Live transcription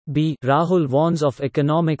B. Rahul warns of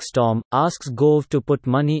economic storm, asks Gove to put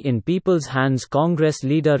money in people's hands. Congress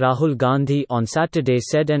leader Rahul Gandhi on Saturday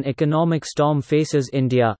said an economic storm faces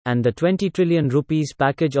India, and the 20 trillion rupees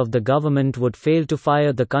package of the government would fail to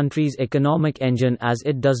fire the country's economic engine as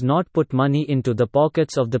it does not put money into the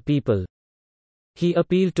pockets of the people. He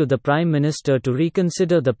appealed to the Prime Minister to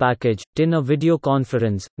reconsider the package. In a video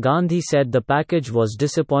conference, Gandhi said the package was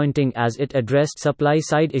disappointing as it addressed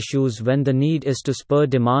supply-side issues when the need is to spur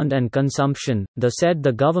demand and consumption. Said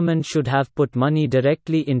the government should have put money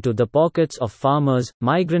directly into the pockets of farmers,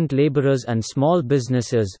 migrant labourers and small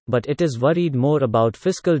businesses, but it is worried more about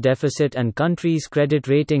fiscal deficit and countries' credit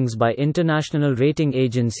ratings by international rating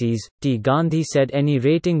agencies. Gandhi said any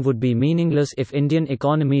rating would be meaningless if Indian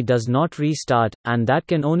economy does not restart, and that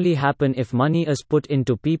can only happen if money is put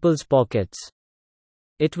into people's pockets.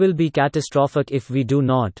 It will be catastrophic if we do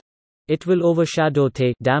not. It will overshadow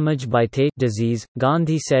the damage by the disease,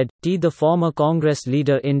 Gandhi said. The former Congress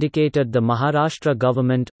leader indicated the Maharashtra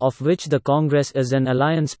government, of which the Congress is an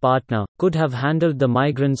alliance partner, could have handled the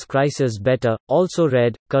migrants' crisis better. Also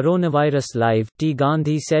read, Coronavirus Live.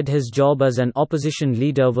 Gandhi said his job as an opposition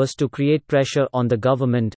leader was to create pressure on the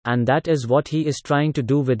government, and that is what he is trying to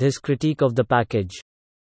do with his critique of the package.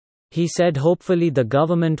 He said hopefully the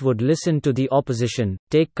government would listen to the opposition,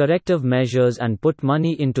 take corrective measures and put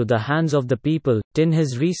money into the hands of the people. In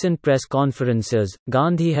his recent press conferences,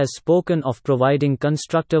 Gandhi has spoken of providing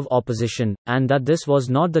constructive opposition, and that this was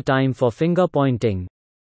not the time for finger-pointing.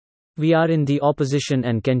 We are in the opposition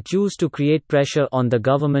and can choose to create pressure on the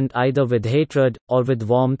government either with hatred, or with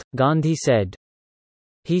warmth, Gandhi said.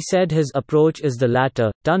 He said his approach is the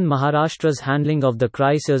latter. Maharashtra's handling of the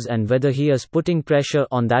crisis and whether he is putting pressure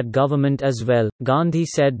on that government as well. Gandhi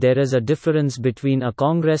said there is a difference between a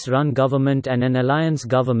Congress-run government and an alliance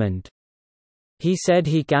government. He said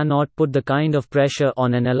he cannot put the kind of pressure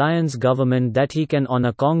on an alliance government that he can on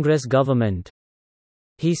a Congress government.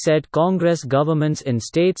 He said Congress governments in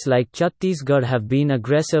states like Chhattisgarh have been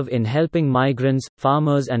aggressive in helping migrants,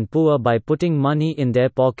 farmers and poor by putting money in their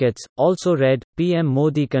pockets. Also read, PM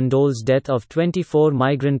Modi condoles death of 24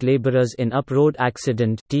 migrant labourers in up-road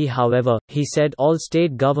accident. However, he said all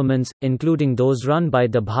state governments, including those run by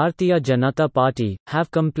the Bharatiya Janata Party,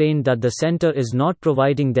 have complained that the centre is not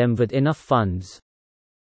providing them with enough funds.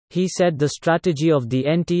 He said the strategy of the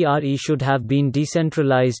NTRE should have been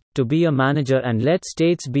decentralized, to be a manager and let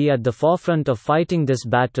states be at the forefront of fighting this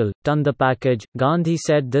battle. The package, Gandhi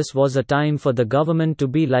said this was a time for the government to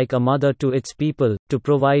be like a mother to its people, to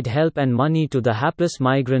provide help and money to the hapless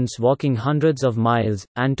migrants walking hundreds of miles,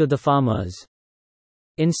 and to the farmers.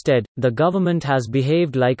 Instead, the government has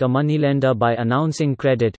behaved like a moneylender by announcing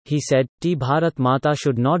credit. He said, Bharat Mata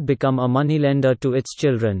should not become a moneylender to its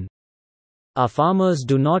children. Our farmers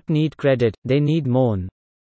do not need credit, they need moan.